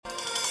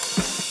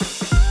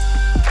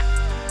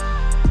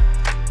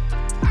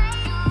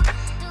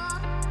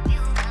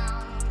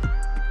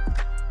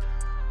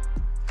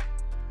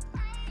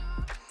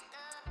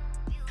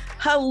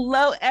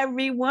Hello,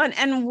 everyone,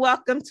 and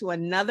welcome to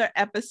another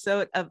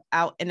episode of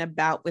Out and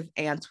About with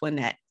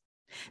Antoinette.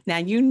 Now,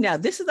 you know,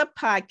 this is a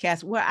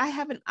podcast where I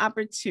have an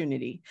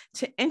opportunity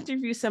to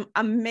interview some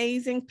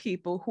amazing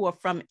people who are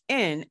from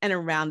in and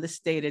around the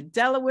state of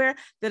Delaware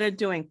that are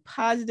doing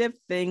positive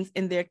things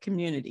in their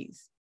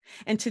communities.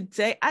 And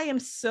today I am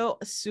so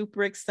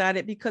super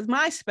excited because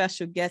my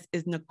special guest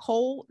is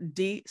Nicole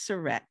D.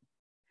 Surrett.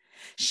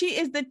 She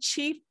is the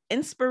Chief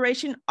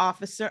Inspiration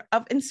Officer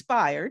of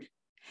Inspired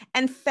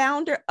and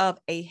founder of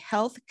A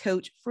Health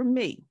Coach for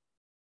Me.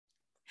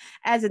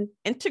 As an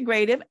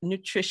integrative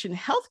nutrition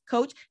health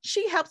coach,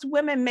 she helps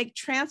women make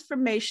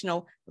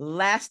transformational,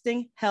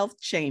 lasting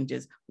health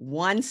changes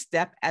one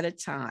step at a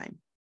time.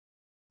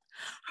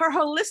 Her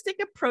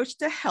holistic approach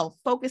to health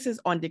focuses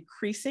on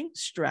decreasing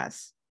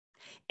stress,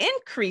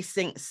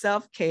 increasing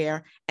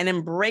self-care, and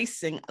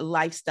embracing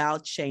lifestyle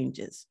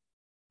changes.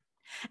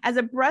 As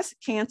a breast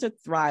cancer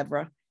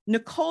thriver,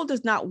 Nicole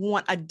does not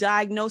want a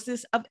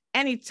diagnosis of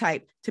any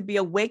type to be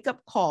a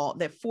wake-up call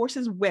that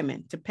forces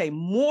women to pay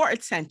more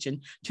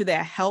attention to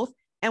their health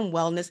and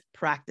wellness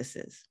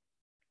practices.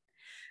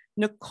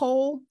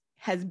 Nicole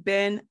has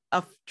been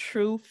a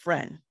true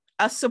friend,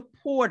 a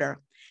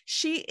supporter.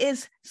 She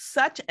is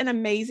such an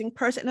amazing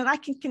person, and I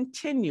can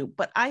continue,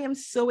 but I am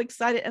so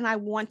excited and I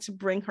want to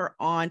bring her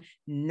on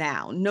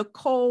now.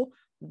 Nicole,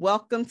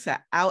 welcome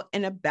to Out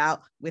and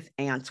About with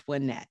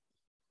Antoinette.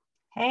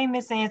 Hey,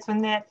 Miss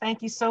Antoinette,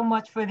 thank you so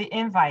much for the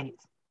invite.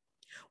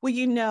 Well,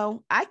 you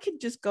know, I could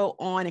just go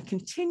on and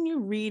continue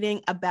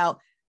reading about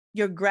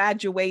your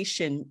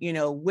graduation, you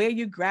know, where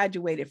you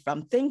graduated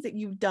from, things that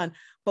you've done.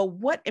 But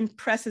what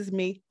impresses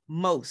me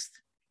most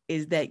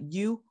is that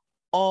you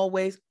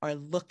always are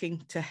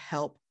looking to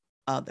help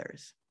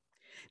others.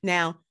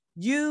 Now,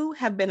 you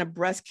have been a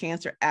breast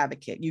cancer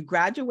advocate. You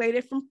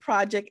graduated from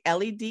Project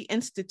LED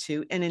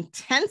Institute, an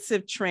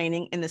intensive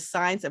training in the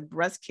science of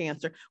breast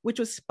cancer, which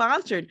was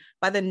sponsored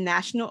by the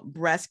National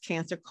Breast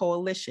Cancer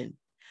Coalition.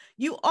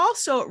 You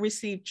also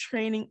received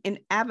training in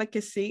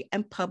advocacy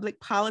and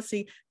public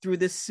policy through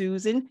the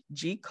Susan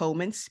G.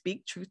 Komen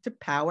Speak Truth to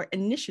Power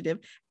initiative.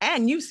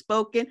 And you've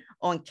spoken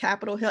on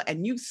Capitol Hill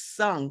and you've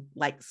sung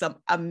like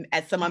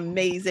at some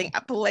amazing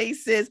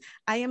places.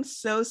 I am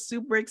so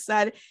super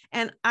excited.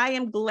 And I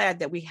am glad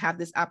that we have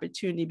this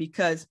opportunity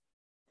because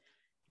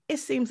it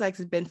seems like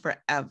it's been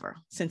forever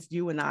since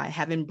you and I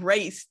have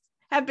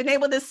been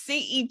able to see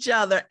each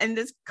other, and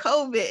this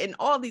COVID and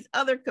all these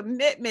other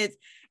commitments.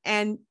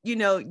 And, you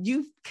know,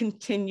 you've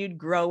continued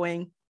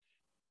growing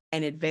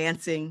and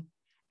advancing.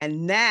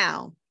 And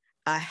now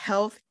A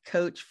Health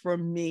Coach for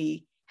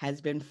Me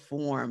has been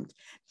formed.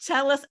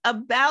 Tell us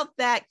about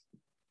that.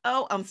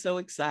 Oh, I'm so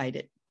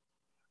excited.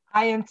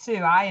 I am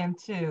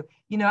too.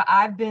 You know,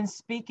 I've been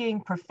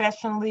speaking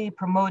professionally,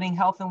 promoting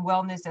health and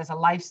wellness as a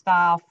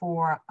lifestyle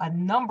for a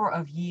number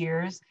of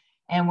years.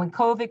 And when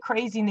COVID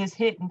craziness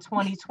hit in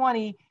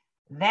 2020,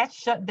 that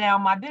shut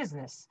down my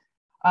business.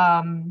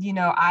 You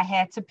know, I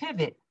had to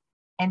pivot.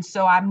 And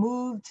so I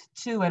moved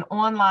to an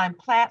online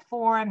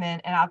platform.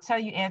 And I'll tell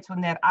you,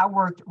 Antoinette, I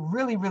worked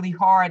really, really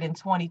hard in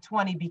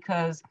 2020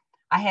 because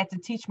I had to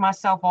teach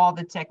myself all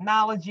the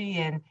technology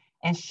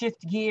and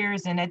shift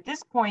gears. And at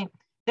this point,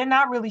 they're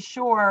not really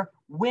sure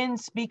when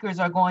speakers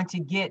are going to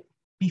get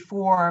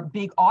before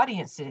big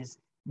audiences,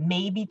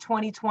 maybe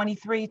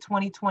 2023,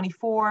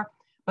 2024.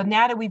 But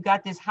now that we've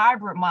got this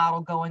hybrid model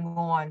going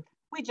on,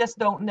 we just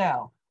don't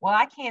know. Well,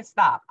 I can't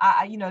stop.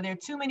 You know, there are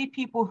too many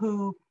people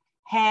who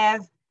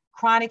have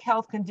chronic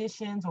health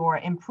conditions or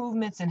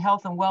improvements in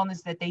health and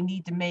wellness that they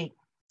need to make.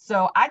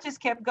 So I just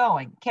kept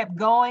going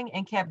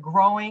and kept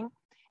growing.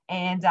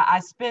 And I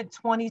spent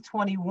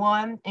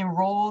 2021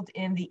 enrolled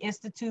in the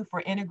Institute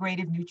for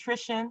Integrative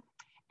Nutrition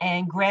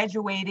and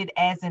graduated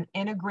as an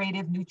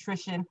integrative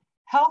nutrition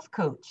health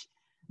coach.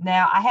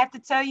 Now, I have to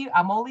tell you,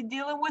 I'm only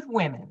dealing with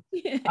women.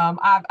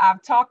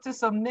 I've talked to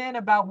some men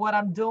about what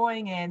I'm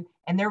doing, and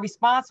their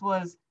response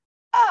was,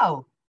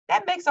 oh,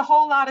 that makes a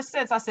whole lot of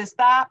sense. I said,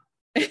 stop.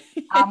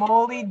 I'm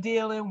only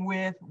dealing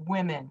with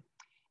women.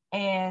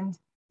 And,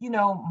 you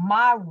know,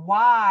 my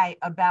why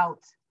about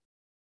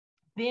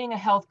being a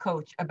health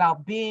coach,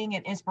 about being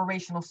an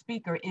inspirational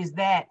speaker is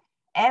that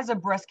as a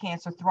breast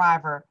cancer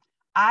thriver,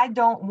 I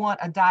don't want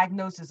a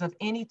diagnosis of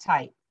any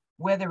type,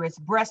 whether it's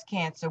breast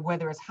cancer,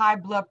 whether it's high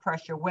blood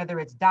pressure, whether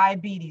it's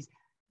diabetes.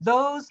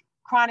 Those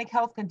chronic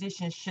health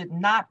conditions should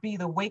not be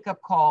the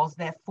wake-up calls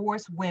that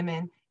force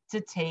women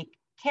to take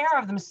care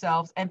of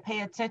themselves and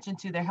pay attention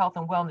to their health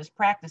and wellness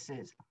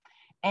practices.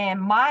 And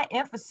my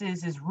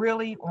emphasis is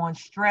really on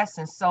stress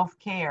and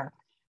self-care,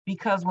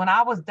 because when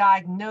I was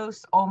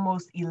diagnosed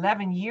almost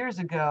 11 years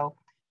ago,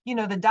 you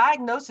know, the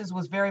diagnosis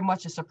was very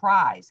much a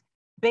surprise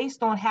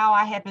based on how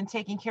I had been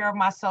taking care of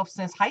myself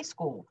since high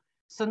school.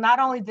 So not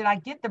only did I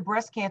get the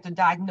breast cancer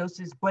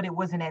diagnosis, but it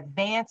was an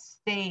advanced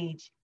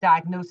stage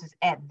diagnosis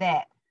at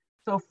that.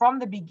 So from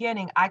the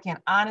beginning, I can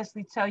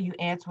honestly tell you,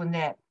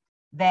 Antoinette,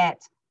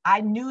 that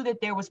I knew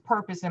that there was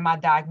purpose in my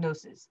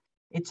diagnosis.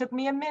 It took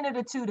me a minute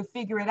or two to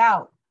figure it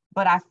out,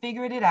 but I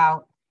figured it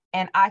out.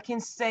 And I can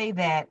say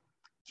that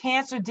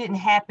cancer didn't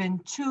happen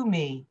to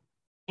me,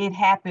 it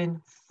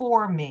happened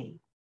for me.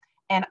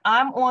 And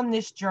I'm on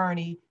this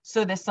journey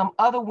so that some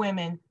other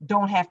women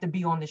don't have to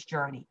be on this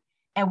journey.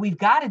 And we've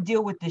got to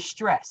deal with this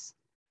stress.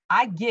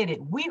 I get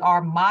it. We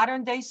are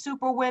modern day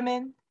super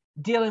women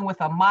dealing with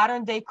a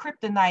modern day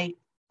kryptonite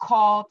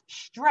called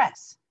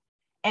stress.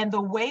 And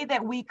the way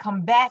that we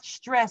combat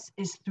stress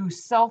is through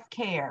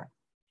self-care.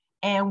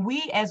 And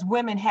we as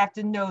women have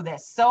to know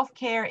that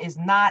self-care is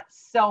not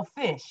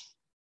selfish.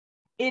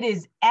 It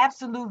is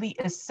absolutely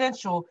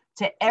essential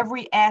to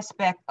every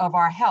aspect of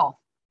our health.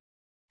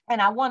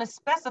 And I want to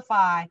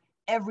specify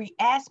every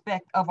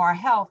aspect of our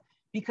health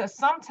because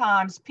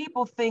sometimes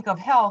people think of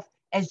health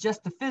as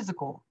just the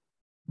physical.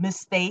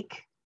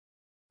 Mistake.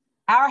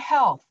 Our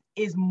health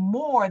is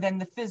more than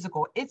the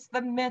physical. It's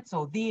the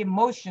mental, the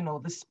emotional,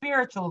 the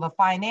spiritual, the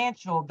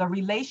financial, the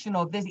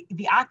relational,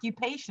 the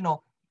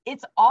occupational.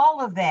 It's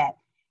all of that.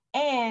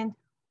 And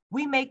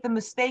we make the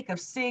mistake of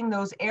seeing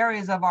those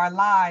areas of our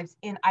lives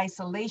in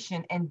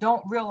isolation and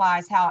don't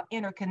realize how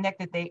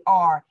interconnected they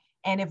are.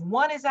 And if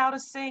one is out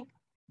of sync,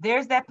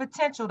 there's that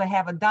potential to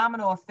have a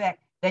domino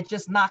effect that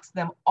just knocks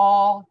them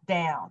all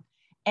down.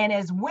 And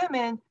as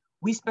women,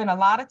 we spend a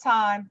lot of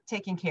time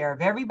taking care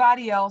of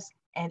everybody else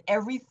and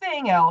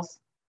everything else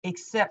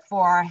except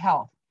for our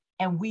health.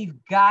 And we've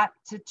got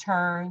to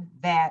turn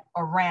that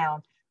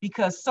around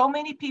because so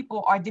many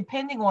people are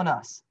depending on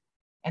us.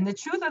 And the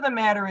truth of the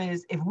matter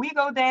is, if we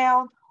go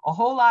down, a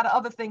whole lot of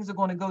other things are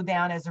going to go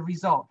down as a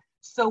result.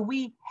 So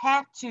we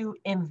have to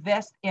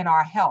invest in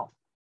our health.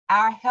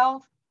 Our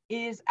health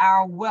is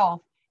our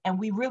wealth, and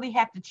we really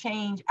have to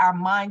change our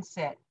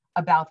mindset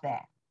about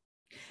that.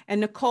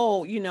 And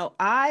Nicole,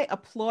 I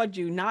applaud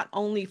you not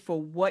only for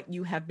what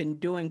you have been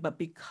doing, but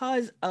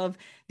because of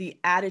the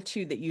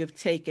attitude that you have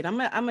taken. I'm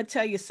gonna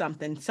tell you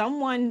something.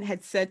 Someone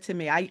had said to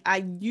me,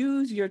 I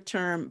use your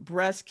term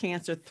breast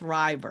cancer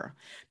thriver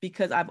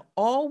because I've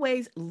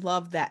always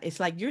loved that. It's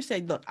like you're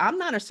saying, look, I'm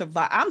not a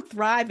survivor. I'm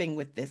thriving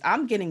with this.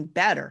 I'm getting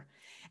better.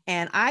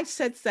 And I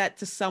said that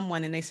to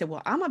someone and they said,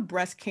 well, I'm a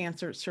breast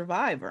cancer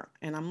survivor.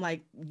 And I'm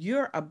like,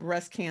 you're a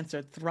breast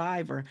cancer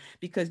thriver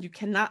because you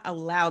cannot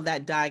allow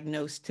that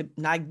diagnosis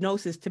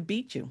to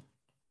beat you.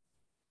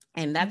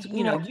 And that's,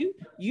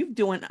 you've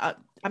doing,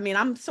 I mean,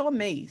 I'm so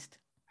amazed.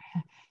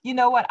 You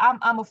know what?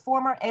 I'm a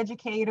former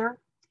educator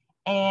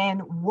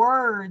and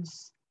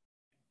words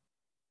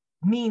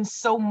mean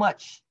so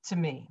much to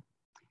me.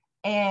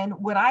 And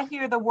when I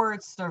hear the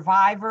word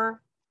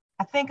survivor,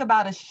 I think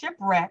about a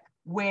shipwreck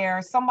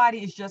where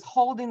somebody is just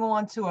holding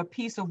on to a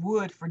piece of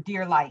wood for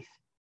dear life.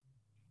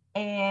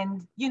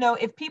 And,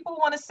 if people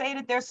want to say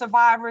that they're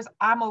survivors,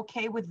 I'm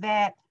okay with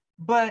that.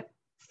 But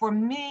for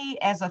me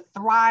as a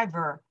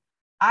thriver,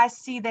 I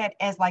see that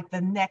as like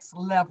the next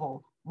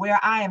level where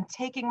I am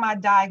taking my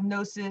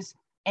diagnosis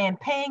and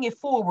paying it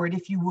forward,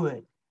 if you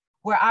would,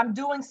 where I'm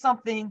doing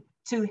something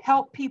to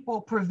help people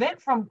prevent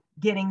from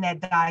getting that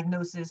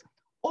diagnosis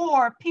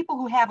or people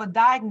who have a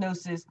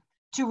diagnosis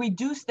to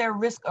reduce their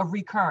risk of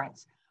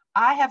recurrence.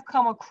 I have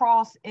come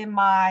across in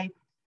my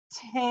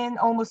 10,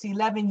 almost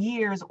 11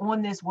 years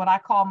on this, what I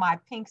call my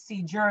Pink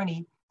Sea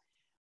journey,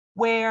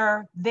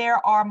 where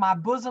there are my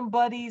bosom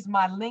buddies,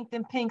 my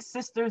LinkedIn Pink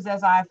sisters,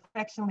 as I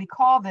affectionately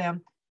call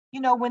them.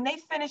 When they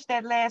finish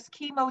that last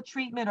chemo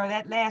treatment or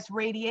that last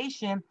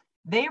radiation,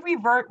 they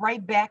revert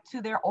right back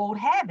to their old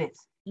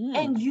habits.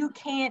 And you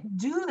can't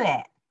do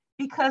that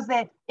because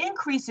that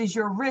increases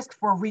your risk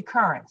for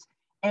recurrence.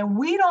 And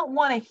we don't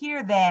want to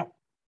hear that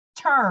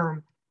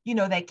term,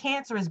 that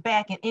cancer is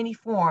back in any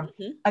form.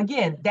 Mm-hmm.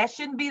 Again, that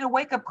shouldn't be the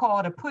wake-up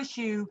call to push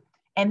you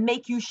and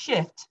make you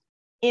shift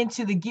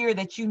into the gear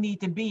that you need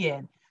to be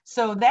in.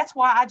 So that's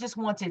why I just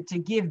wanted to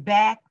give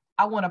back.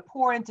 I want to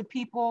pour into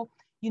people,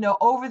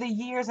 over the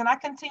years, and I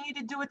continue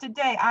to do it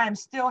today. I am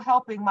still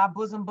helping my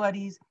bosom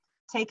buddies,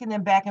 taking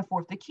them back and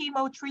forth to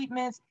chemo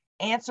treatments,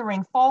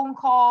 answering phone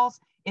calls,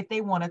 if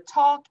they want to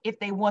talk, if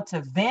they want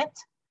to vent.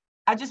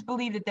 I just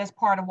believe that that's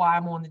part of why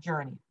I'm on the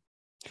journey.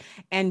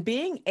 And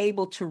being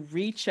able to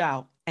reach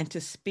out and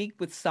to speak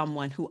with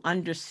someone who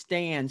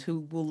understands,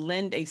 who will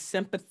lend a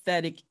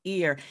sympathetic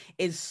ear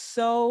is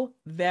so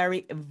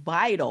very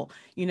vital.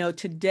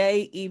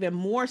 Today, even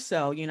more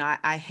so,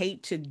 I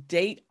hate to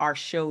date our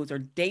shows or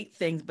date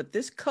things, but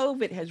this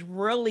COVID has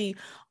really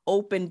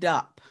opened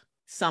up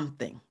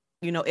something.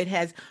 It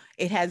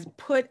has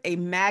put a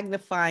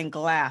magnifying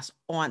glass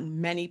on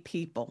many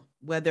people,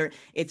 whether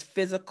it's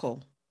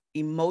physical,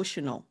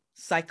 emotional,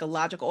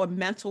 psychological, or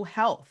mental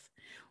health.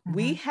 Mm-hmm.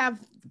 We have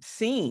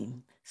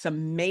seen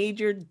some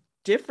major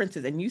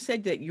differences. And you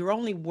said that you're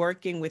only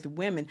working with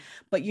women,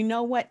 but you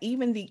know what?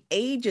 Even the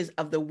ages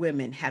of the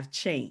women have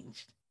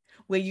changed.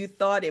 Where you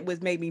thought it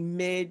was maybe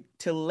mid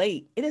to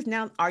late, it is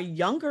now our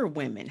younger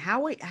women.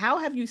 How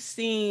have you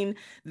seen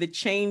the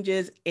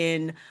changes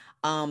in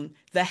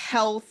the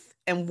health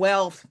and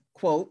wealth,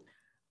 quote,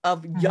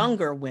 of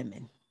younger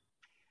women?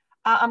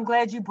 I'm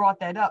glad you brought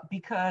that up,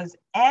 because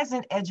as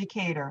an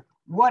educator,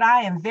 what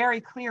I am very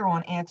clear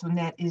on,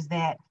 Antoinette, is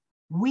that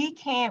we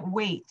can't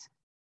wait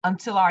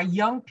until our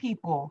young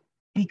people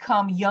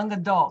become young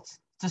adults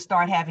to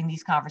start having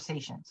these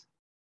conversations.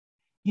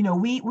 You know,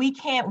 we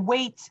can't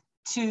wait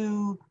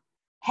to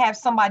have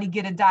somebody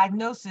get a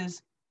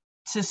diagnosis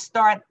to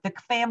start the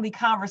family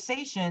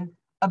conversation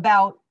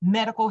about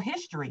medical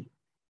history.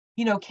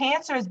 You know,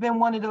 cancer has been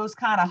one of those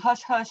kind of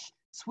hush hush,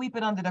 sweep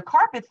it under the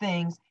carpet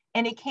things,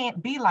 and it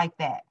can't be like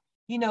that.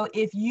 You know,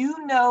 if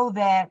you know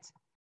that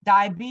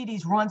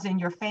diabetes runs in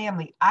your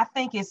family, I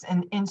think it's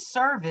in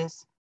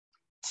service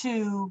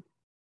to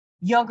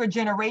younger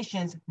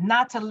generations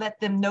not to let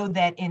them know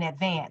that in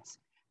advance.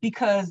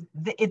 Because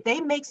if they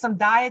make some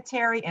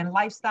dietary and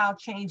lifestyle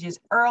changes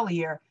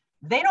earlier,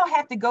 they don't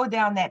have to go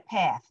down that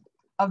path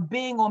of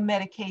being on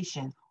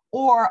medication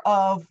or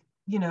of,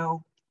 you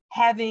know,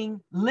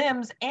 having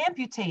limbs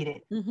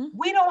amputated. Mm-hmm.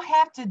 We don't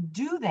have to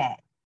do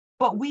that.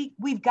 But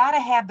we've got to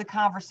have the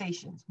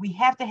conversations. We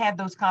have to have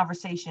those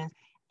conversations,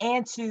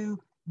 and to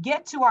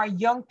get to our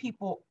young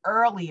people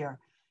earlier.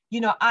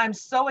 You know, I'm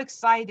so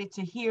excited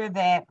to hear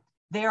that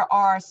there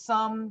are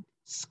some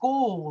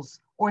schools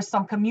or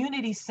some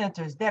community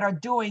centers that are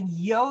doing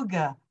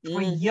yoga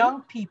for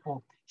young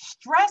people.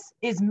 Stress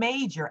is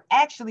major.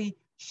 Actually,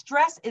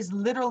 stress is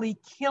literally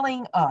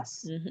killing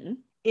us.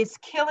 It's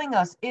killing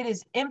us. It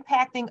is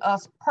impacting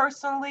us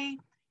personally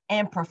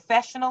and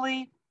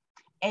professionally.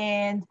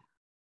 And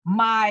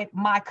my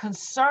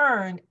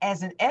concern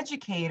as an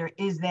educator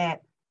is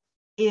that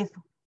if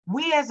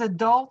we as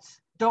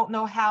adults don't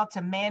know how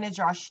to manage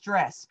our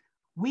stress,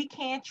 we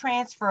can't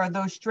transfer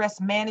those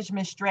stress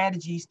management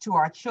strategies to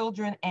our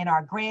children and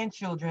our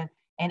grandchildren.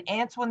 And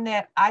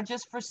Antoinette, I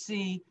just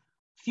foresee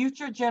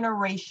future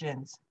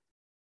generations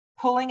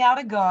pulling out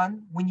a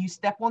gun when you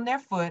step on their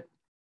foot,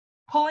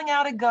 pulling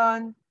out a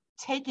gun,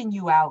 taking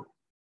you out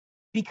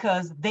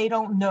because they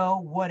don't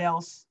know what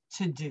else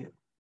to do.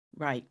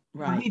 Right.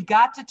 We've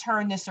got to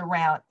turn this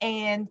around,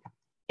 and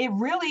it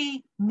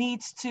really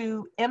needs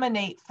to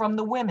emanate from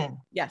the women.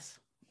 Yes.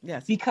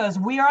 Because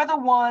we are the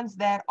ones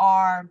that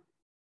are,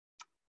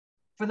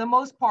 for the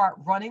most part,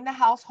 running the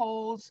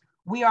households.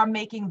 We are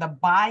making the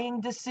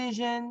buying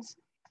decisions.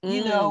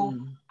 You know,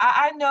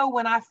 I know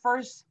when I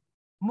first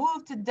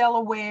moved to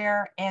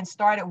Delaware and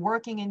started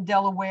working in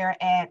Delaware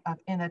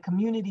in a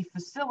community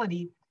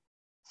facility,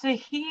 to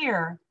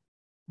hear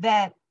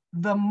that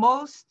the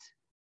most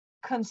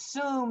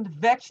consumed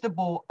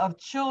vegetable of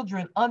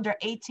children under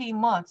 18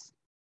 months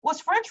was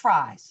French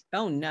fries.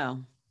 Oh,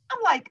 no. I'm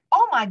like,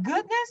 oh my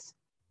goodness.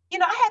 You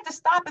know, I had to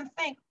stop and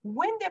think,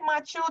 when did my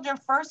children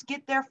first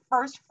get their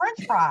first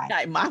French fry?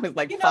 Mine was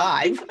like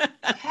 5.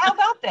 How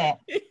about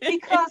that?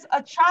 Because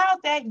a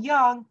child that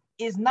young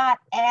is not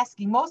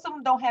asking. Most of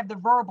them don't have the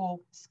verbal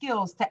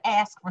skills to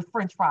ask for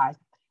French fries.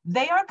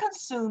 They are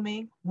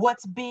consuming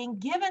what's being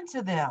given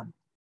to them.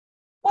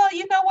 Well,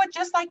 you know what?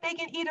 Just like they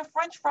can eat a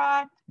French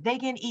fry, they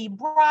can eat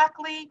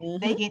broccoli,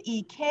 they can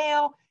eat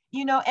kale,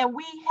 you know, and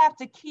we have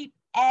to keep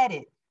at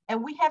it.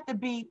 And we have to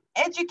be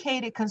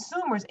educated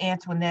consumers,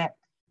 Antoinette,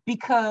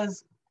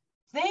 because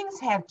things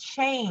have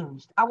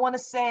changed. I want to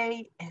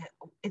say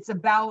it's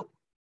about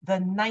the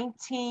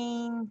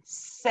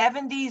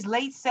 1970s,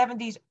 late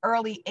 70s,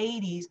 early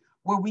 80s,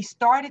 where we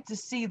started to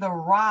see the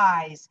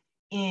rise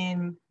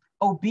in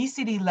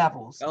obesity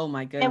levels. Oh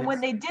my goodness. And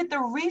when they did the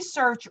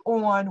research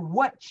on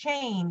what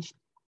changed,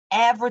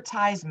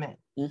 advertisement.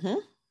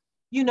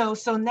 You know,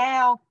 so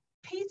now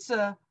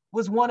pizza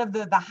was one of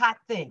the hot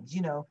things,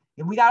 you know,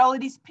 and we got all of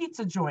these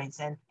pizza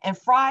joints and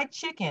fried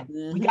chicken.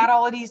 We got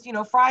all of these, you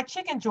know, fried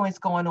chicken joints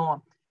going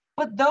on.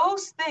 But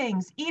those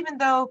things, even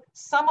though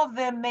some of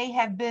them may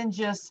have been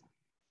just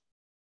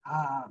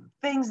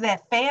things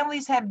that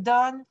families have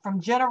done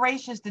from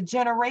generations to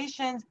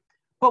generations,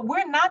 but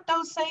we're not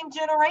those same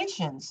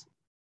generations.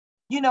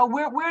 You know,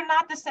 we're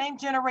not the same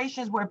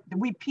generations where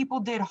people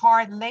did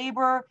hard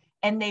labor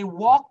and they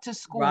walked to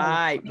school,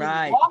 right,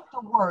 walked to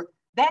work,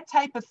 that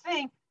type of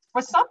thing.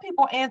 For some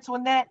people,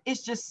 Antoinette,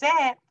 it's just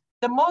sad.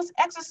 The most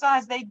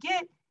exercise they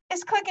get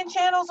is clicking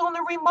channels on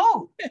the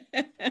remote.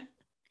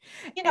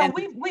 You know,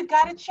 we've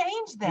got to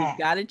change that.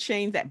 We've got to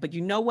change that. But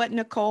you know what,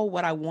 Nicole?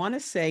 What I want to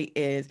say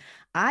is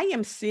I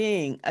am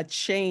seeing a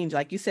change,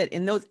 like you said,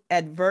 in those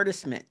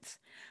advertisements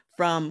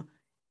from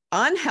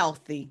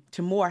unhealthy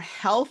to more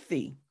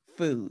healthy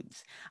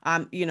foods.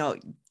 You know,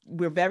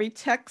 we're very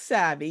tech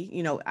savvy.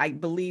 You know, I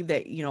believe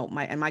that, you know,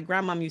 my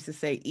grandmom used to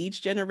say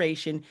each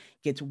generation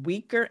gets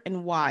weaker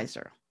and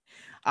wiser.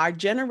 Our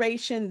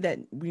generation that,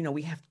 you know,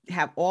 we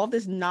have all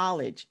this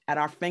knowledge at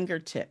our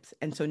fingertips.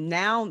 And so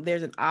now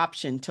there's an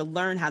option to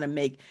learn how to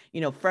make,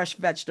 you know, fresh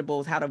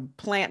vegetables, how to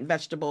plant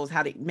vegetables,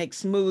 how to make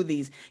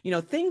smoothies, you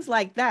know, things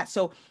like that.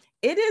 So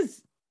it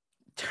is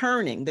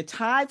turning. The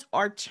tides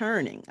are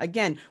turning.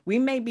 Again, we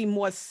may be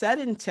more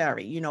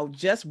sedentary, you know,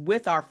 just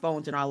with our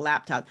phones and our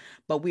laptops,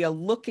 but we are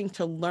looking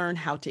to learn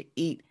how to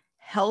eat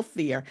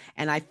healthier.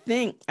 And I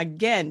think,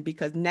 again,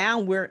 because now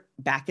we're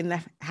back in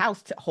the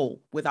house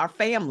whole with our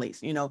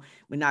families, you know,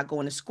 we're not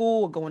going to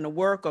school or going to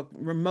work, or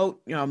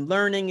remote,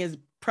 learning is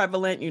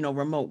prevalent,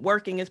 remote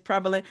working is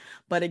prevalent.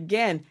 But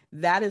again,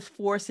 that is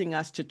forcing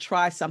us to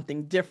try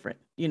something different,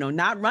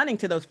 not running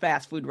to those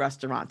fast food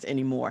restaurants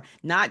anymore,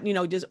 not,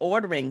 just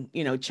ordering,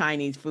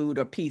 Chinese food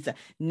or pizza.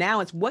 Now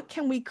it's, what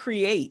can we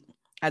create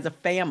as a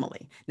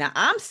family? Now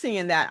I'm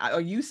seeing that.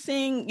 Are you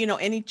seeing,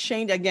 any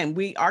change? Again,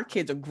 our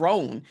kids are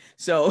grown.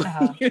 So,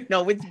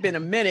 it's been a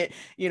minute,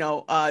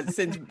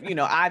 since,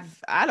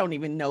 I don't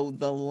even know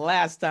the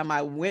last time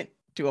I went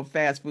to a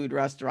fast food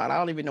restaurant. I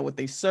don't even know what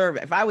they serve.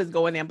 If I was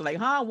going there and be like,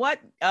 huh, what?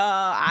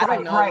 I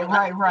don't know.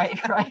 Right.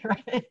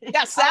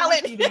 Yeah,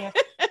 salad.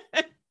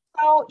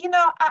 So,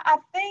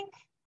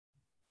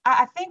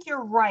 I think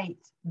you're right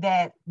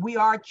that we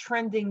are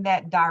trending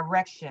that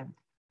direction.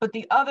 But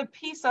the other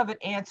piece of it,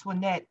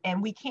 Antoinette,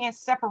 and we can't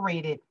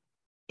separate it,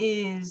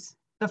 is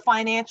the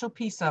financial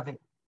piece of it.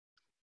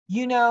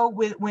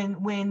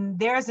 When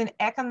there's an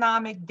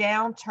economic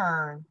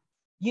downturn,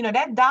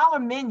 that dollar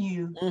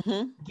menu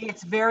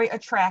gets very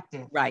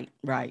attractive. Right.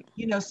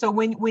 So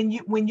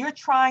when you're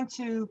trying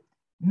to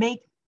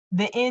make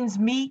the ends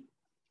meet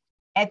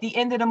at the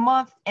end of the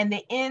month and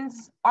the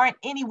ends aren't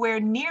anywhere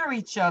near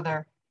each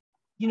other,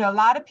 a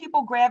lot of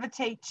people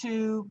gravitate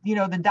to,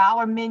 the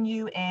dollar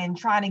menu and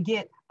trying to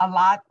get a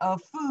lot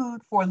of food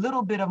for a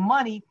little bit of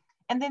money.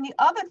 And then the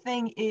other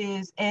thing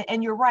is,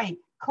 and you're right,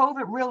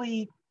 COVID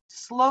really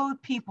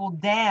slowed people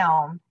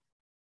down,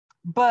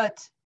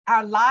 but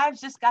our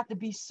lives just got to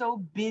be so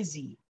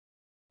busy,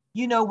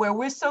 where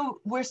we're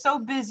so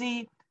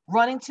busy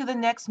running to the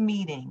next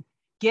meeting,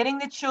 getting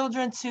the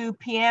children to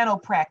piano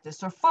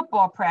practice or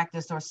football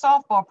practice or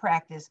softball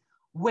practice,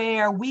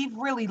 where we've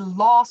really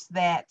lost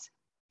that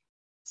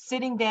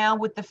sitting down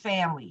with the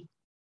family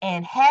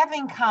and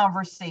having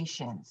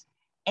conversations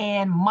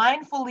and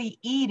mindfully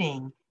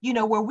eating,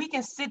 where we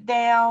can sit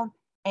down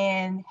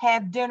and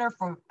have dinner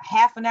for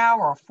half an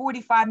hour or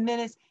 45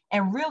 minutes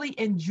and really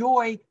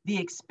enjoy the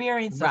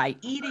experience of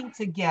eating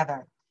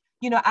together.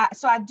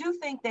 So I do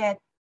think that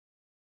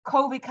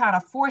COVID kind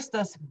of forced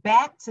us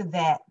back to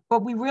that,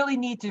 but we really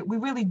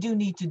do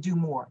need to do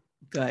more.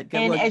 Good.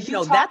 And well, as you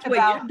talked that's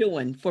about, what you're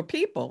doing for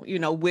people,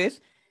 with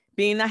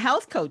being a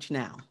health coach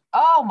now.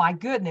 Oh my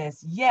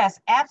goodness. Yes,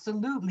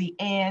 absolutely.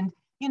 And,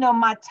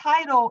 my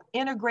title,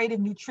 Integrative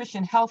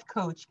Nutrition Health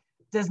Coach,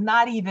 does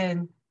not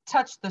even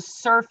touch the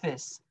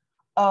surface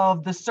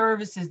of the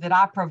services that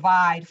I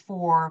provide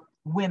for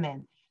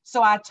women.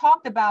 So I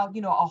talked about,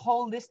 a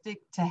holistic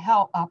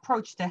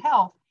approach to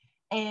health.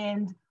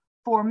 And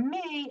for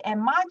me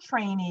and my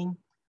training,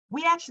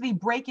 we actually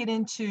break it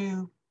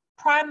into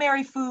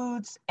primary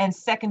foods and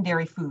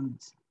secondary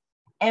foods.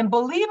 And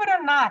believe it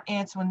or not,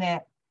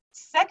 Antoinette,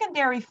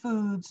 secondary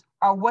foods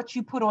are what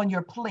you put on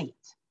your plate.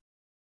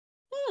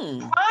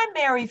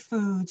 Primary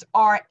foods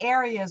are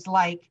areas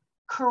like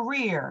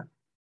career,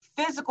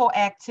 physical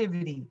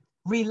activity,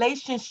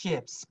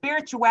 relationships,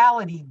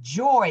 spirituality,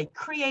 joy,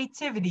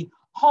 creativity,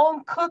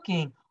 home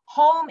cooking,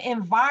 home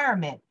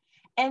environment.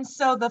 And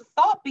so the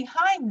thought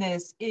behind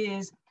this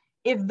is,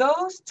 if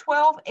those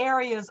 12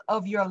 areas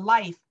of your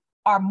life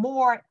are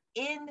more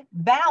in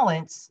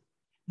balance,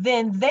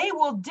 then they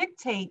will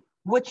dictate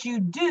what you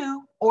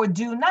do or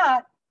do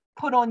not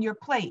put on your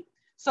plate.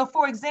 So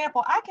for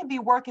example, I can be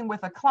working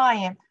with a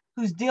client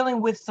who's dealing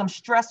with some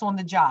stress on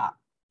the job.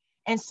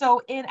 And so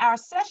in our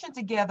session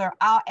together,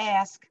 I'll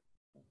ask,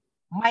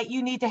 might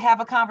you need to have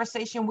a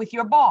conversation with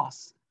your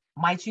boss?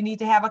 Might you need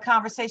to have a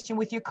conversation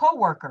with your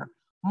coworker?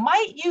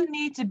 Might you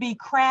need to be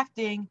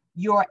crafting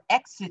your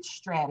exit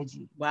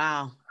strategy?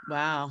 Wow.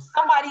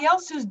 Somebody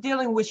else who's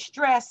dealing with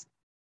stress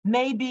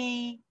may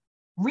be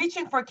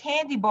reaching for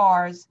candy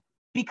bars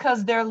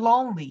because they're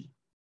lonely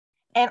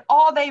and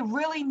all they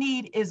really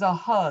need is a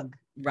hug.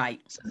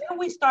 Right. So then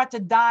we start to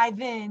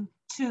dive in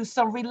to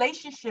some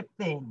relationship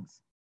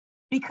things,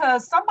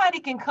 because somebody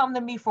can come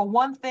to me for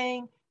one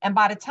thing, and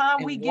by the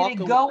time we get it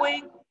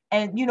going,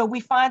 and we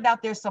find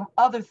out there's some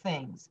other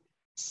things.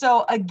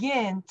 So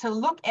again, to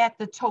look at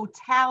the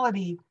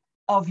totality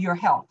of your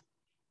health.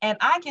 And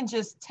I can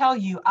just tell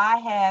you,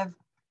 I'm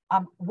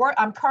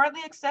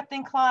currently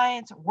accepting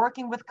clients,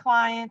 working with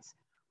clients.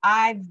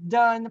 I've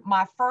done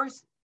my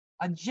first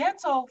a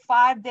gentle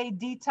 5-day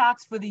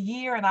detox for the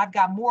year, and I've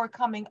got more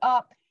coming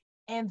up.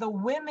 And the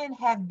women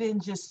have been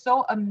just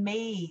so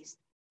amazed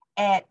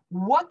at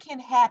what can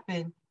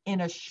happen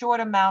in a short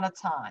amount of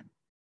time.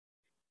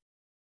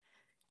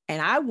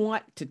 And I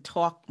want to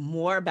talk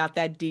more about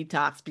that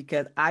detox,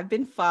 because I've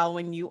been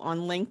following you on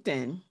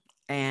LinkedIn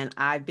and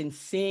I've been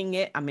seeing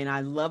it. I mean,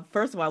 I love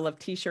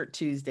T-shirt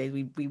Tuesdays.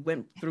 We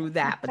went through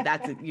that, but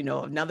that's,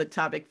 another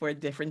topic for a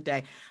different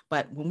day.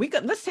 But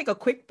let's take a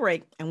quick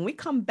break. And when we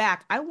come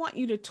back, I want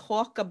you to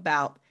talk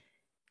about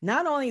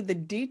not only the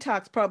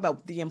detox part,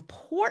 but the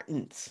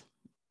importance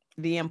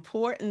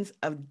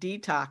of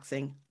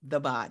detoxing the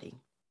body.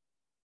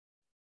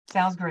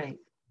 Sounds great.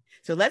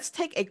 So let's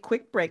take a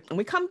quick break. When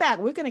we come back,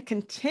 we're going to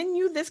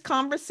continue this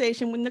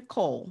conversation with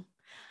Nicole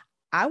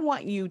I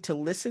want you to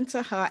listen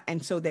to her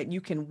and so that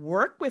you can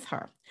work with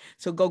her.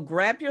 So go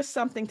grab your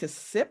something to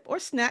sip or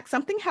snack,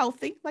 something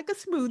healthy, like a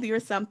smoothie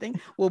or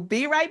something. We'll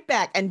be right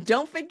back. And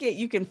don't forget,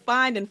 you can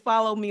find and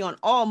follow me on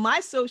all my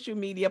social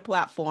media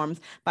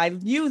platforms by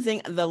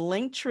using the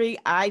Linktree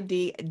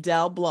ID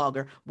Del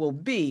Blogger. We'll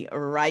be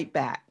right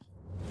back.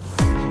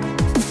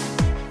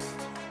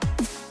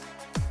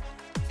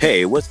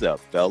 Hey, what's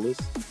up, fellas?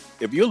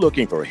 If you're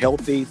looking for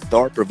healthy,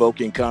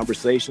 thought-provoking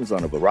conversations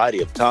on a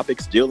variety of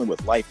topics dealing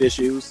with life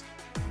issues,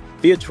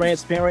 be a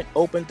transparent,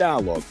 open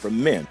dialogue for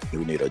men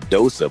who need a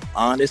dose of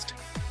honest,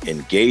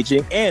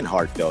 engaging, and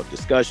heartfelt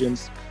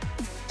discussions,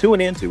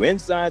 tune in to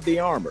Inside the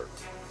Armor,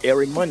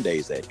 airing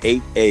Mondays at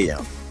 8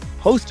 a.m.,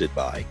 hosted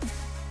by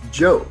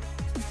Joe,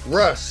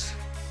 Russ,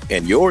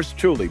 and yours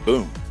truly,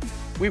 Boom.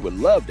 We would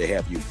love to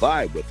have you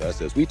vibe with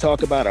us as we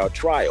talk about our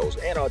trials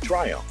and our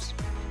triumphs,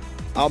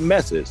 our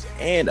messes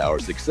and our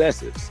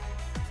successes.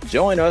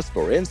 Join us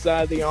for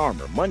Inside the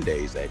Armor,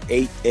 Mondays at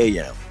 8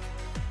 a.m.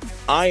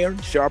 Iron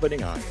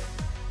sharpening iron,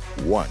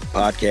 one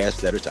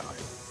podcast at a time.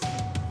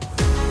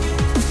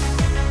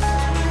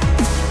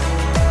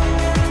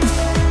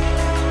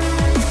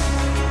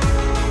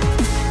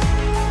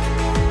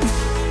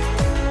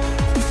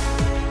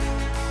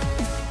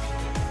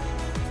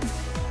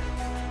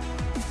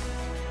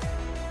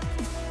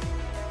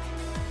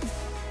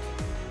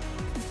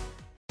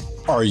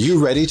 Are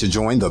you ready to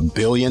join the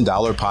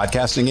billion-dollar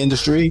podcasting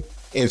industry?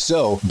 If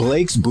so,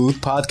 Blake's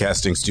Booth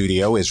Podcasting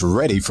Studio is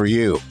ready for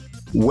you.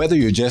 Whether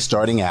you're just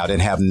starting out and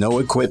have no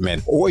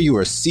equipment, or you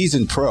are a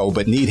seasoned pro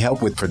but need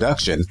help with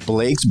production,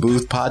 Blake's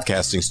Booth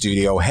Podcasting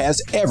Studio has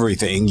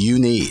everything you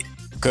need.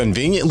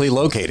 Conveniently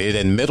located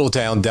in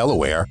Middletown,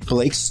 Delaware,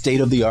 Blake's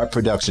state-of-the-art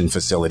production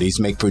facilities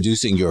make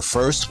producing your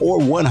first or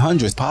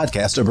 100th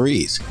podcast a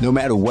breeze. No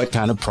matter what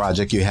kind of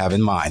project you have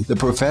in mind, the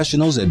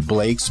professionals at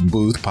Blake's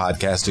Booth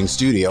Podcasting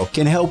Studio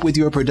can help with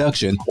your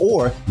production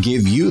or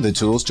give you the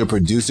tools to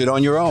produce it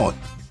on your own.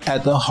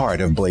 At the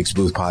heart of Blake's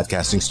Booth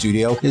Podcasting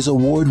Studio is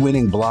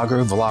award-winning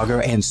blogger,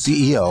 vlogger, and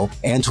CEO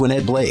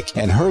Antoinette Blake,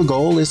 and her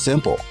goal is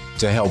simple: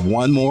 to help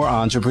one more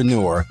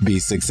entrepreneur be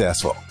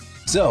successful.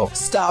 So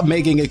stop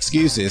making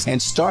excuses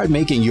and start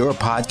making your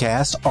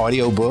podcast,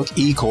 audiobook,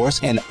 e-course,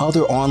 and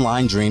other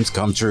online dreams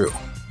come true.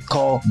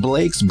 Call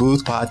Blake's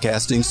Booth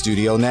Podcasting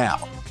Studio now.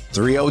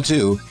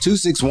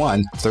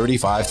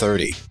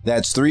 302-261-3530.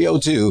 That's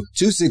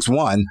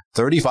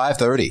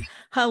 302-261-3530.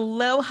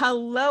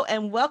 Hello,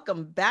 and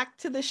welcome back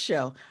to the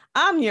show.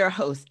 I'm your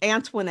host,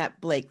 Antoinette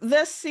Blake,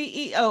 the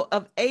CEO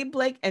of A.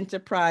 Blake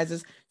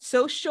Enterprises,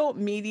 social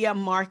media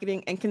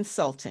marketing and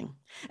consulting,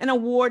 an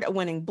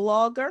award-winning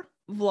blogger,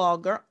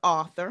 vlogger,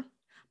 author,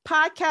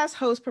 podcast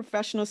host,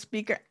 professional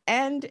speaker,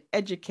 and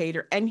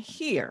educator, and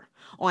here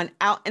on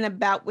Out and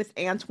About with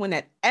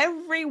Antoinette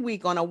every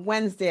week on a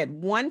Wednesday at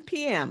 1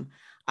 p.m.,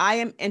 I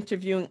am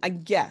interviewing a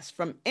guest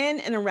from in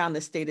and around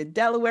the state of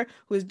Delaware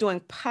who is doing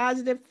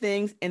positive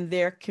things in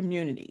their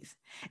communities.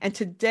 And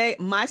today,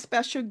 my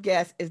special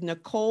guest is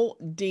Nicole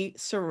D.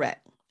 Surrett.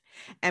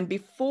 And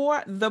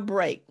before the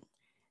break,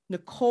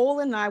 Nicole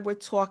and I were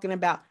talking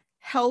about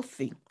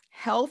healthy.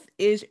 Health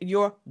is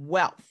your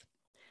wealth.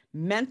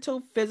 Mental,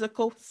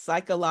 physical,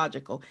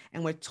 psychological.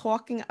 And we're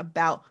talking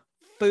about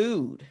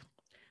food.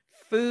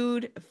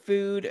 Food.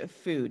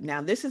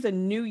 Now, this is a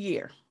new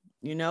year.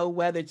 You know,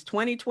 whether it's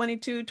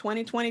 2022,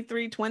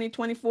 2023,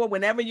 2024,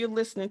 whenever you're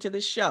listening to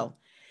this show,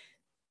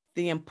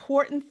 the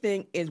important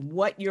thing is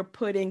what you're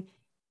putting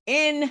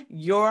in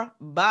your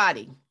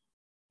body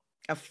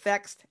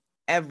affects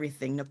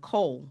everything.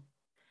 Nicole,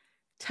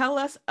 tell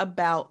us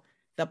about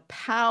the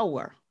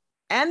power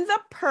and the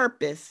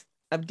purpose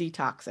of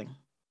detoxing.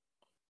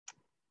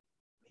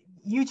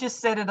 You just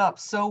set it up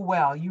so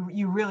well.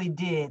 You really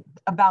did,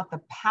 about the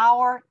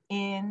power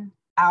in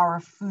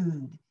our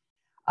food.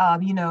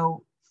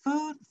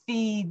 Food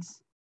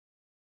feeds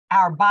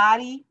our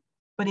body,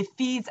 but it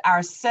feeds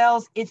our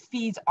cells. It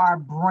feeds our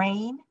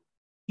brain.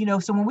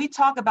 So when we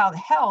talk about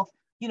health,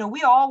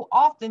 we all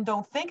often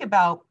don't think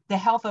about the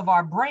health of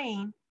our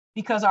brain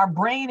because our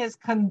brain is,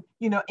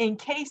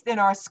 encased in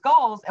our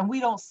skulls and we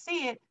don't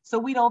see it. So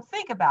we don't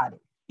think about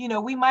it.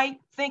 We might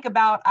think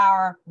about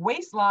our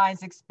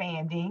waistlines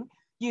expanding,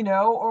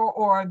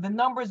 or the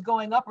numbers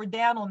going up or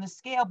down on the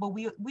scale, but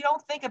we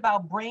don't think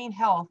about brain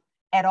health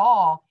at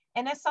all.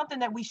 And that's something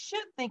that we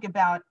should think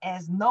about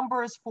as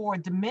numbers for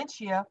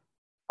dementia,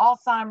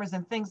 Alzheimer's,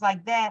 and things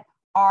like that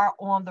are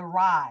on the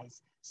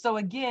rise. So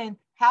again,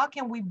 how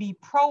can we be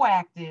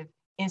proactive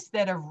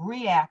instead of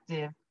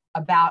reactive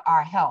about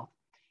our health?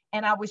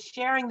 And I was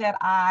sharing that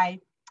I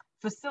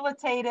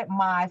facilitated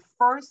my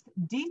first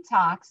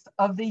detox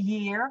of the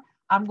year.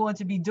 I'm going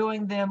to be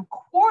doing them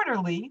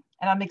quarterly,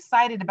 and I'm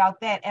excited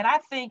about that. And I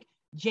think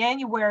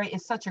January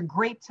is such a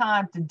great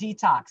time to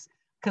detox.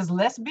 Because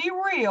let's be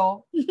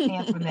real,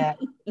 Antoinette,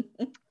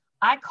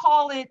 I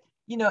call it,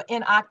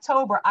 in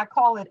October, I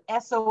call it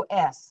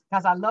SOS,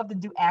 because I love to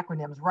do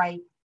acronyms,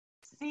 right?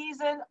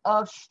 Season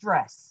of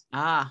stress.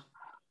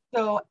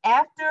 So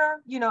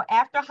after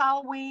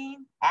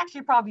Halloween,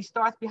 actually probably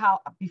starts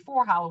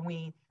before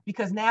Halloween,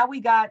 because now we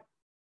got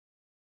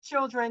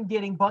children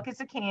getting buckets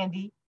of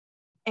candy.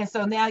 And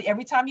so now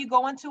every time you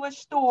go into a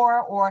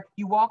store or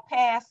you walk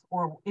past,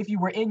 or if you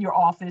were in your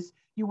office,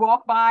 you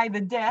walk by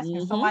the desk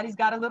and somebody's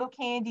got a little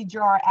candy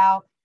jar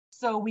out.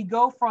 So we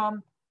go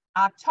from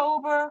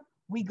October,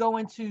 we go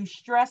into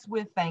stress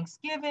with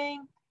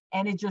Thanksgiving,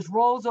 and it just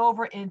rolls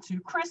over into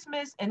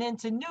Christmas and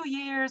into New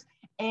Year's.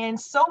 And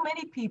so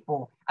many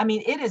people, I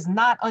mean, it is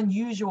not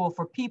unusual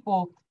for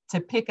people to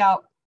pick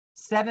out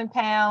 7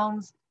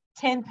 pounds,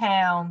 10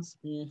 pounds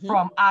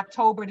from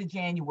October to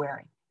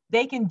January.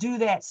 They can do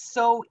that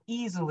so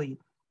easily.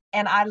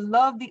 And I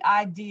love the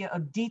idea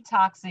of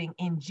detoxing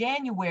in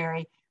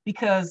January,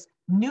 because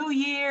new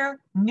year,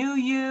 new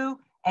you,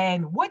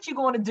 and what you're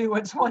going to do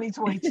in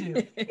 2022.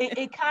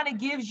 It kind of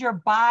gives your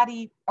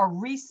body a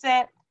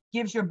reset,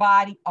 gives your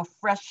body a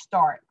fresh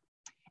start.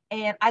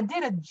 And I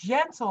did a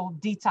gentle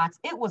detox.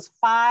 It was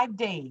 5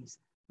 days.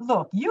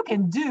 Look, you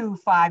can do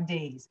 5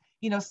 days.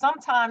 You know,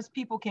 sometimes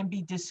people can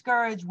be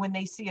discouraged when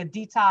they see a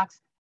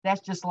detox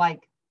that's just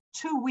like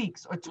 2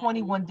 weeks or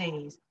 21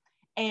 days.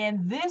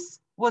 And this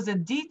was a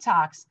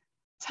detox,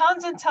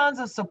 tons and tons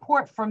of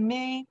support from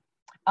me.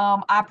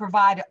 I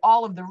provided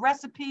all of the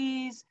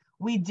recipes.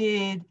 We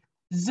did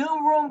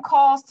Zoom room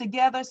calls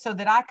together so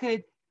that I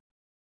could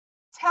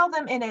tell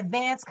them in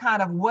advance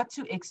kind of what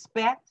to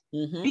expect.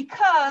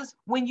 Because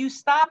when you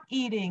stop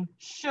eating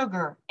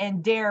sugar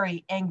and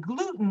dairy and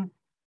gluten,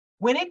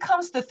 when it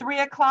comes to 3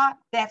 o'clock,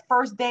 that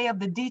first day of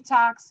the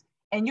detox,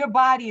 and your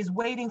body is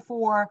waiting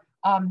for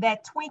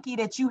that Twinkie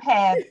that you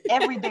have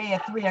every day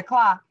at 3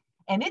 o'clock,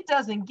 and it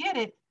doesn't get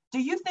it, do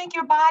you think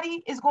your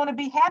body is going to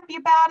be happy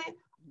about it?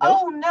 Nope.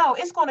 Oh no,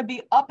 it's going to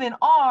be up in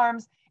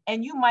arms,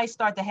 and you might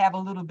start to have a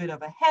little bit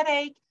of a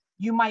headache.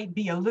 You might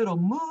be a little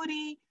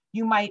moody.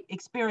 You might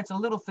experience a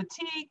little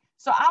fatigue.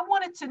 So I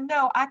wanted to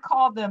know, I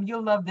called them,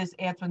 you'll love this,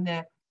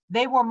 Antoinette,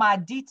 they were my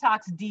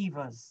detox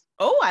divas.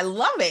 Oh, I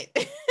love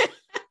it.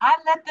 I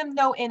let them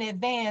know in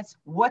advance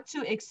what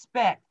to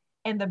expect.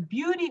 And the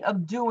beauty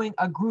of doing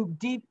a group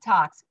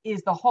detox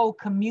is the whole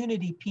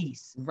community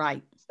piece.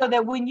 Right. So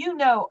that when you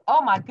know,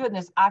 oh my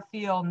goodness, I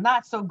feel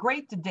not so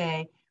great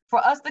today, for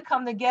us to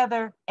come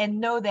together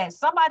and know that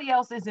somebody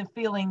else isn't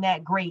feeling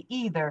that great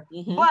either.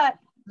 But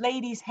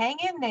ladies, hang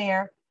in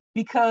there,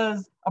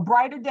 because a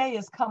brighter day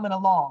is coming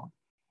along.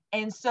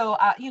 And so,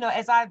 you know,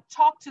 as I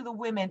talk to the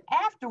women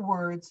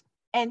afterwards,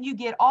 and you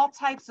get all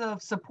types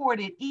of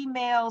supported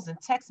emails and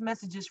text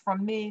messages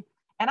from me,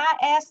 and I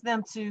asked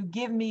them to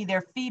give me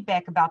their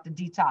feedback about the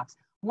detox.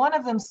 One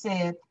of them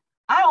said,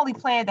 I only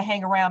plan to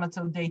hang around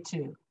until day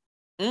 2.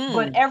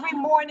 But every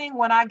morning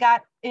when I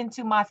got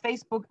into my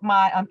Facebook,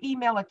 my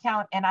email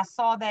account, and I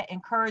saw that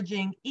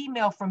encouraging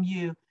email from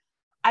you,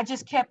 I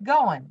just kept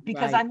going,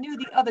 because I knew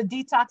the other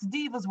detox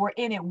divas were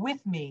in it with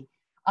me.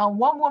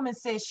 One woman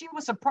said she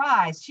was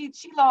surprised. She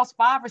lost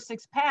 5 or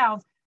 6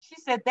 pounds. She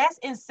said that's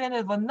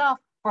incentive enough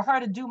for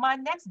her to do my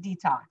next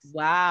detox.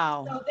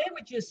 Wow. So they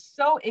were just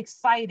so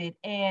excited.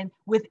 And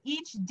with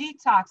each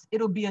detox,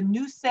 it'll be a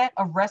new set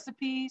of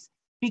recipes,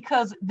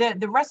 because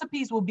the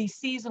recipes will be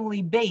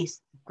seasonally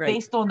based. Great.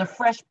 Based on the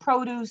fresh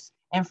produce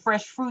and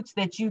fresh fruits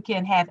that you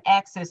can have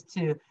access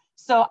to.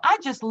 So I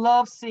just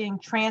love seeing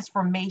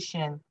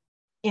transformation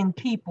in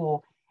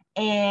people.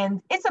 And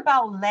it's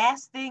about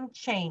lasting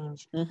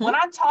change. When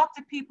I talk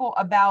to people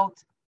about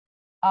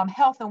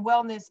health and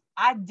wellness,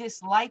 I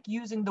dislike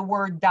using the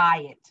word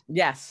diet.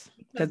 Yes,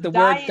 because the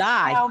word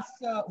die sounds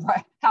so,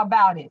 right. How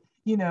about it?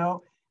 You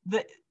know,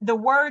 the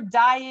word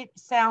diet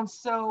sounds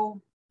so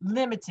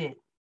limited,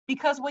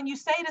 because when you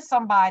say to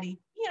somebody,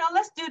 you know,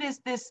 let's do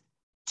this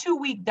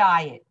 2-week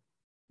diet,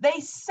 they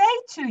say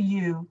to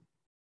you,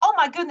 oh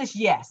my goodness,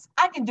 yes,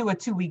 I can do a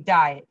 2-week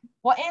diet.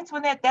 Well,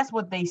 Antoinette, that's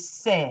what they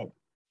said.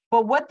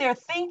 But what they're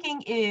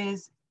thinking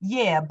is,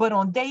 yeah, but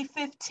on day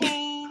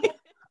 15,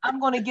 I'm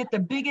going to get the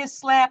biggest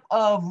slap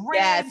of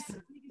ribs,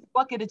 the biggest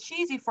bucket of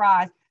cheesy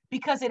fries,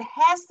 because it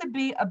has to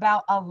be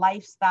about a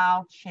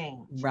lifestyle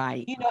change.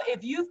 Right. You know,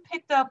 if you've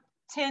picked up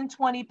 10,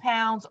 20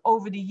 pounds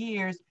over the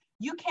years,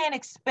 you can't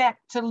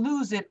expect to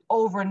lose it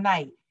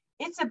overnight.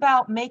 It's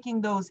about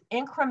making those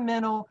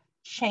incremental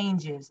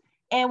changes.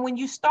 And when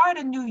you start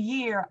a new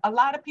year, a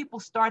lot of people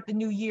start the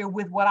new year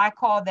with what I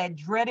call that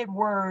dreaded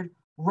word,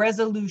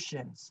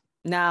 resolutions.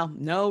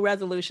 No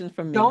resolutions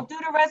from me. Don't do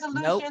the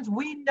resolutions. Nope.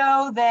 We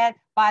know that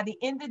by the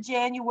end of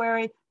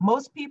January,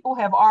 most people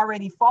have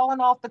already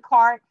fallen off the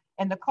cart,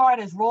 and the cart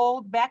has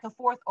rolled back and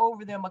forth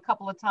over them a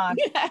couple of times.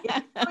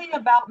 It's really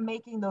about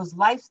making those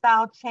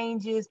lifestyle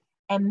changes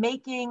and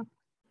making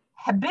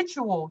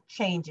habitual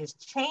changes,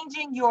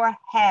 changing your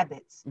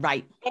habits.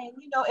 Right. And,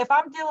 you know, if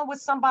I'm dealing with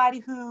somebody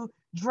who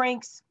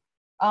drinks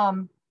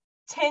 10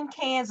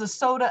 cans of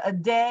soda a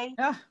day,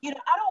 you know,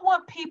 I don't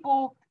want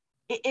people,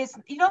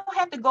 you don't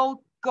have to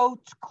go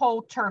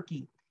cold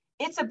turkey.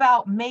 It's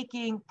about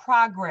making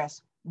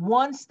progress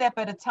one step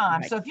at a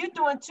time. Right. So if you're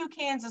doing 2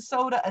 cans of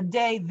soda a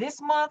day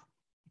this month,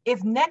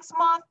 if next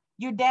month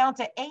you're down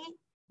to 8,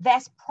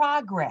 that's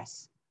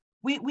progress.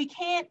 We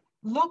can't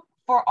look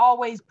for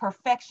always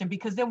perfection,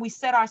 because then we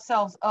set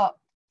ourselves up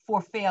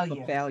for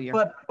failure. For failure.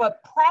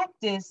 But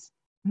practice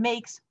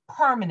makes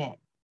permanent.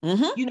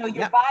 Mm-hmm. You know,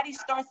 your Yep. body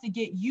starts to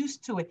get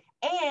used to it.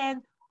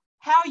 And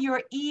how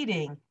you're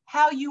eating,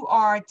 how you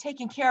are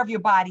taking care of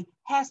your body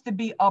has to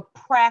be a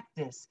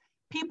practice.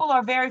 People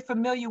are very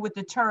familiar with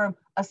the term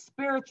a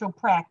spiritual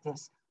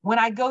practice. When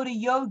I go to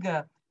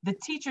yoga, the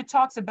teacher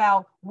talks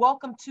about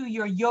welcome to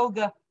your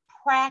yoga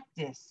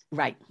practice.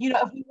 Right. You know,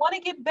 if you want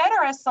to get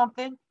better at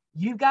something,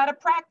 you got to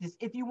practice.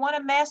 If you want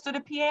to master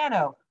the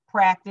piano,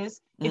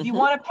 practice. If you Mhm.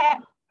 want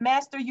to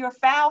master your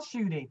foul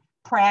shooting,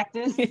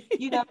 practice.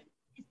 You know,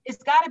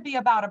 it's got to be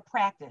about a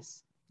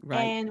practice. Right.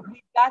 And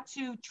we've got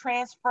to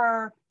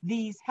transfer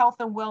these health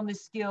and wellness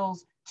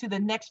skills to the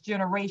next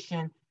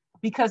generation,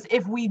 because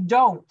if we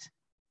don't,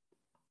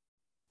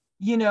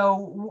 you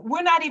know,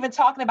 we're not even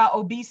talking about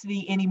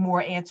obesity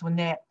anymore,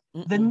 Antoinette.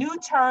 The Mm-mm. new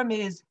term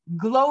is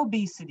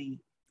globesity,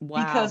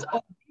 Wow. because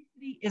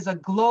obesity is a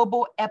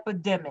global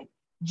epidemic,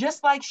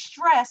 just like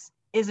stress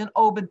is an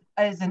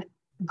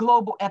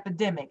global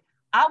epidemic.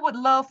 I would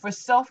love for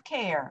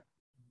self-care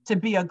to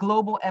be a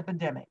global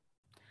epidemic.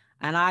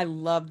 And I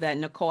love that.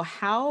 Nicole,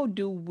 how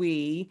do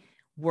we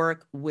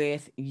work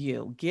with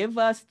you? Give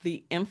us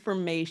the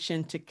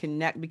information to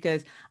connect,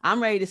 because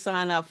I'm ready to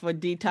sign up for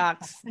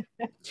Detox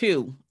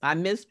 2. I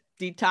missed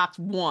Detox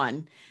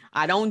 1.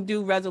 I don't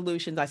do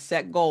resolutions. I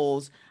set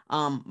goals,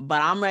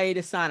 but I'm ready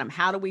to sign up.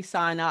 How do we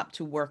sign up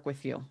to work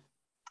with you?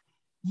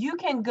 You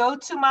can go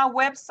to my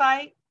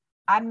website.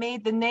 I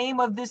made the name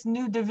of this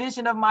new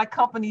division of my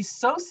company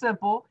so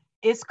simple.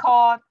 It's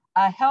called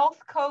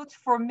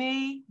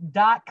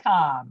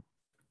ahealthcoachforme.com.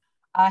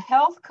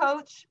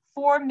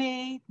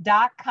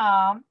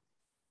 ahealthcoachforme.com.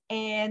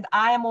 And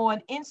I am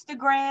on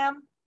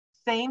Instagram,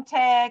 same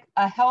tag,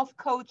 a health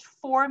coach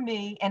for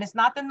me. And it's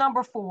not the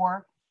number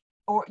 4,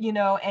 or, you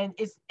know, and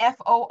it's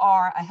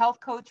FOR,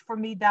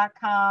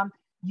 ahealthcoachforme.com.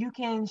 You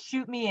can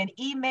shoot me an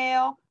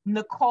email,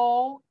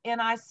 Nicole,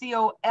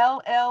 NICOLLE,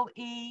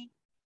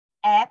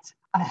 at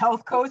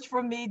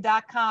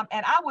ahealthcoachforme.com.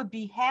 And I would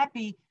be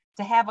happy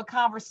to have a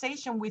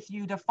conversation with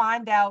you to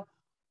find out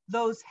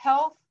those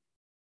health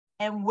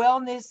and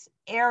wellness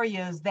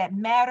areas that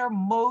matter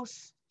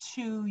most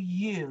to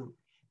you.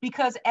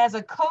 Because as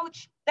a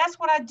coach, that's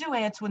what I do,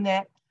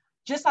 Antoinette.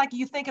 Just like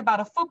you think about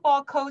a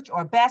football coach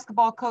or a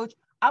basketball coach,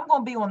 I'm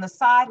going to be on the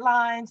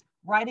sidelines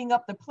writing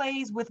up the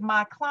plays with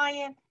my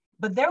client,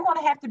 but they're going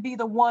to have to be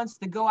the ones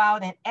to go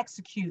out and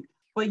execute.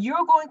 But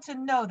you're going to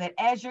know that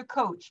as your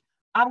coach,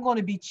 I'm going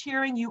to be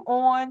cheering you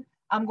on.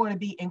 I'm going to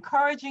be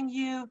encouraging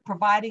you,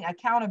 providing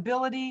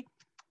accountability.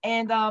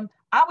 And I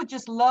would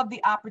just love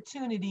the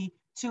opportunity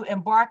to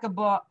embark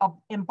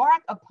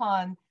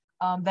upon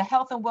the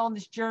health and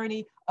wellness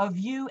journey of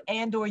you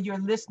and or your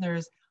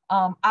listeners.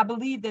 I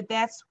believe that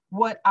that's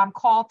what I'm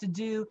called to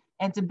do,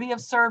 and to be of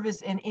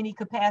service in any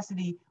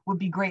capacity would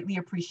be greatly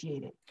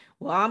appreciated.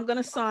 Well, I'm going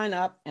to sign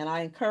up, and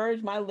I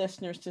encourage my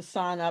listeners to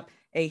sign up,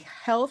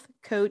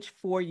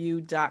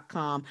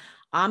 ahealthcoachforyou.com.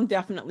 I'm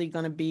definitely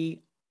going to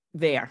be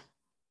there.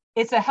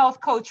 It's a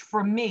health coach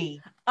for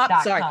me.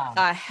 Sorry,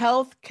 a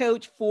health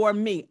coach for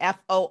me,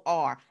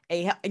 FOR.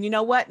 And you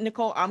know what,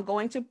 Nicole, I'm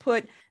going to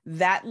put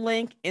that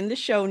link in the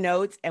show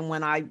notes. And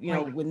when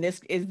when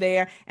this is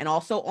there, and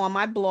also on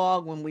my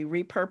blog, when we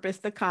repurpose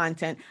the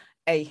content,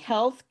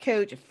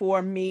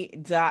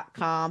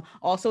 ahealthcoachforme.com.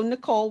 Also,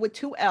 Nicole with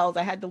 2 L's.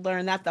 I had to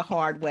learn that the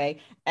hard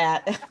way,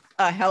 at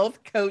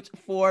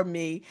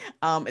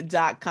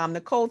ahealthcoachforme.com.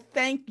 Nicole,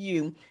 thank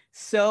you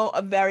so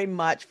very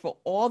much for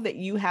all that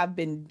you have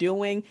been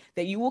doing,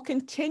 that you will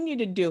continue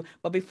to do.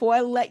 But before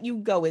I let you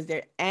go, is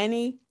there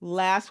any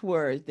last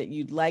words that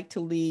you'd like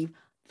to leave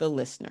the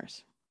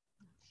listeners?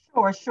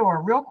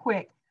 Sure. Real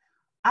quick.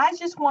 I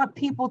just want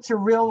people to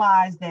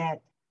realize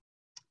that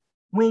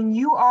when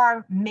you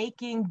are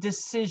making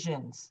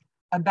decisions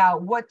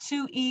about what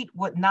to eat,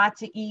 what not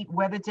to eat,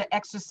 whether to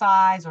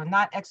exercise or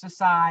not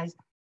exercise,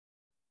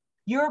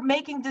 you're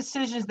making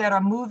decisions that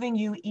are moving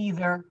you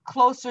either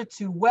closer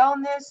to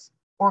wellness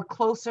or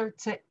closer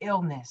to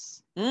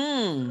illness.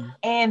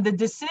 And the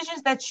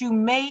decisions that you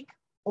make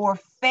or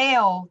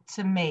fail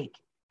to make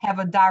have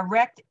a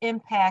direct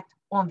impact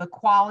on the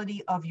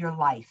quality of your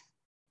life.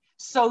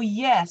 So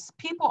yes,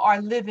 people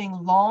are living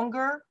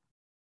longer,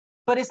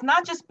 but it's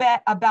not just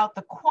about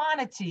the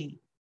quantity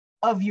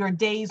of your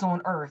days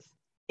on earth.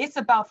 It's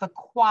about the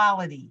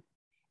quality.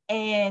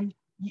 And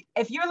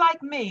if you're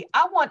like me,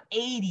 I want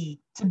 80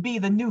 to be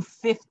the new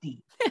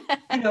 50.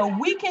 You know,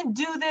 we can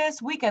do this,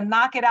 we can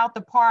knock it out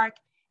the park.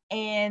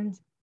 And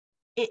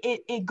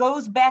it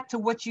goes back to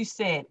what you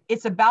said.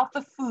 It's about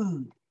the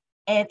food,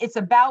 and it's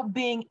about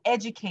being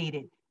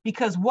educated,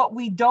 because what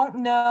we don't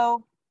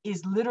know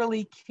is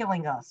literally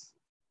killing us.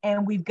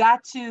 And we've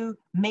got to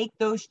make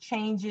those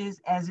changes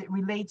as it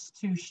relates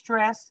to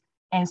stress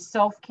and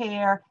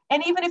self-care.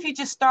 And even if you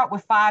just start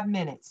with 5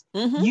 minutes,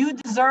 you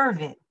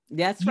deserve it.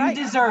 That's right.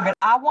 You deserve it.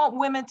 I want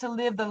women to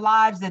live the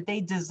lives that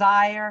they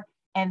desire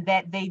and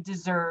that they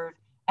deserve.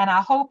 And I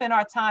hope in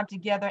our time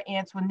together,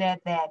 Antoinette,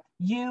 that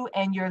you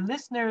and your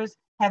listeners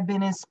have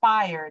been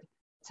inspired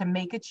to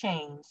make a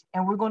change.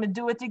 And we're going to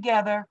do it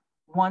together,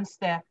 one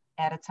step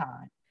at a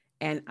time.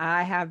 And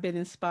I have been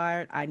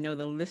inspired. I know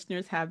the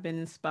listeners have been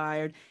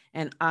inspired.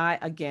 And I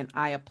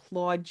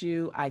applaud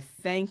you. I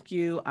thank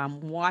you.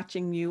 I'm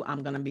watching you.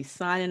 I'm going to be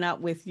signing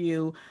up with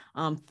you.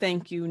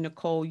 Thank you,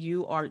 Nicole.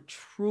 You are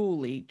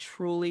truly,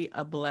 truly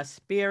a blessed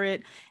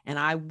spirit. And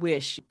I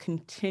wish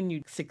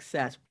continued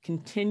success,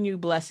 continued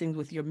blessings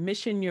with your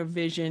mission, your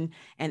vision,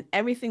 and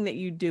everything that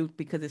you do,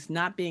 because it's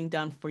not being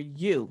done for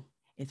you.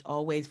 It's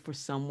always for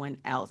someone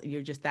else.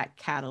 You're just that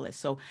catalyst.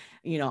 So,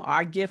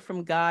 our gift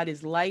from God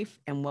is life.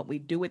 And what we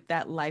do with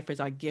that life is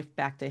our gift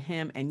back to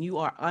him. And you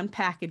are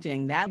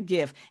unpackaging that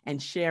gift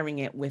and sharing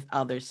it with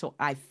others. So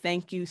I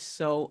thank you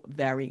so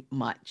very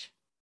much.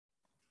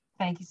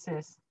 Thank you,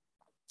 sis.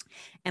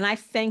 And I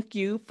thank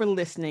you for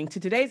listening to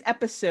today's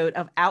episode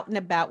of Out and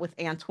About with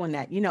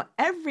Antoinette.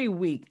 Every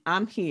week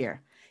I'm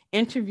here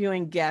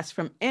interviewing guests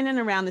from in and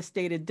around the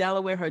state of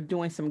Delaware who are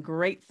doing some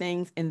great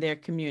things in their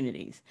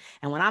communities.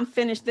 And when I'm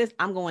finished this,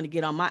 I'm going to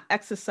get on my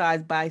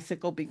exercise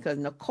bicycle because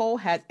Nicole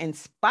has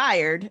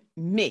inspired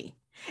me.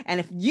 And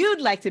if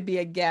you'd like to be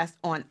a guest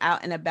on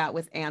Out and About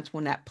with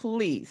Antoinette,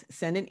 please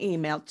send an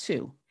email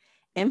to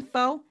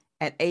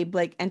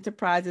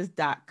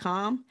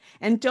info@ablakeenterprises.com.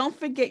 And don't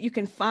forget, you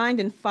can find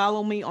and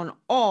follow me on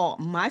all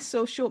my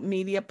social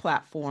media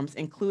platforms,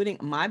 including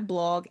my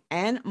blog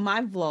and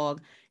my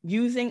vlog,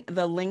 using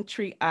the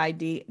Linktree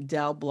ID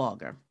Del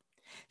Blogger.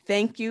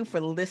 Thank you for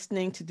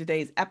listening to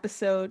today's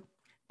episode.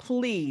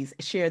 Please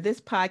share this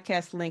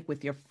podcast link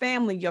with your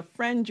family, your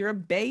friends, your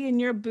bae,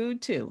 and your boo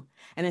too.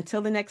 And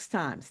until the next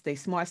time, stay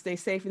smart, stay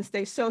safe, and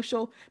stay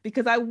social,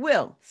 because I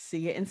will see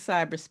you in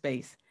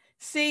cyberspace.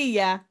 See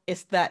ya.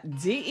 It's the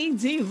DE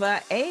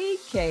Diva,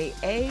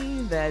 aka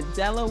the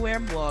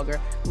Delaware Blogger,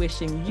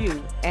 wishing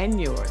you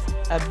and yours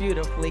a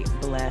beautifully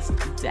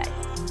blessed day.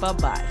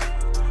 Bye-bye.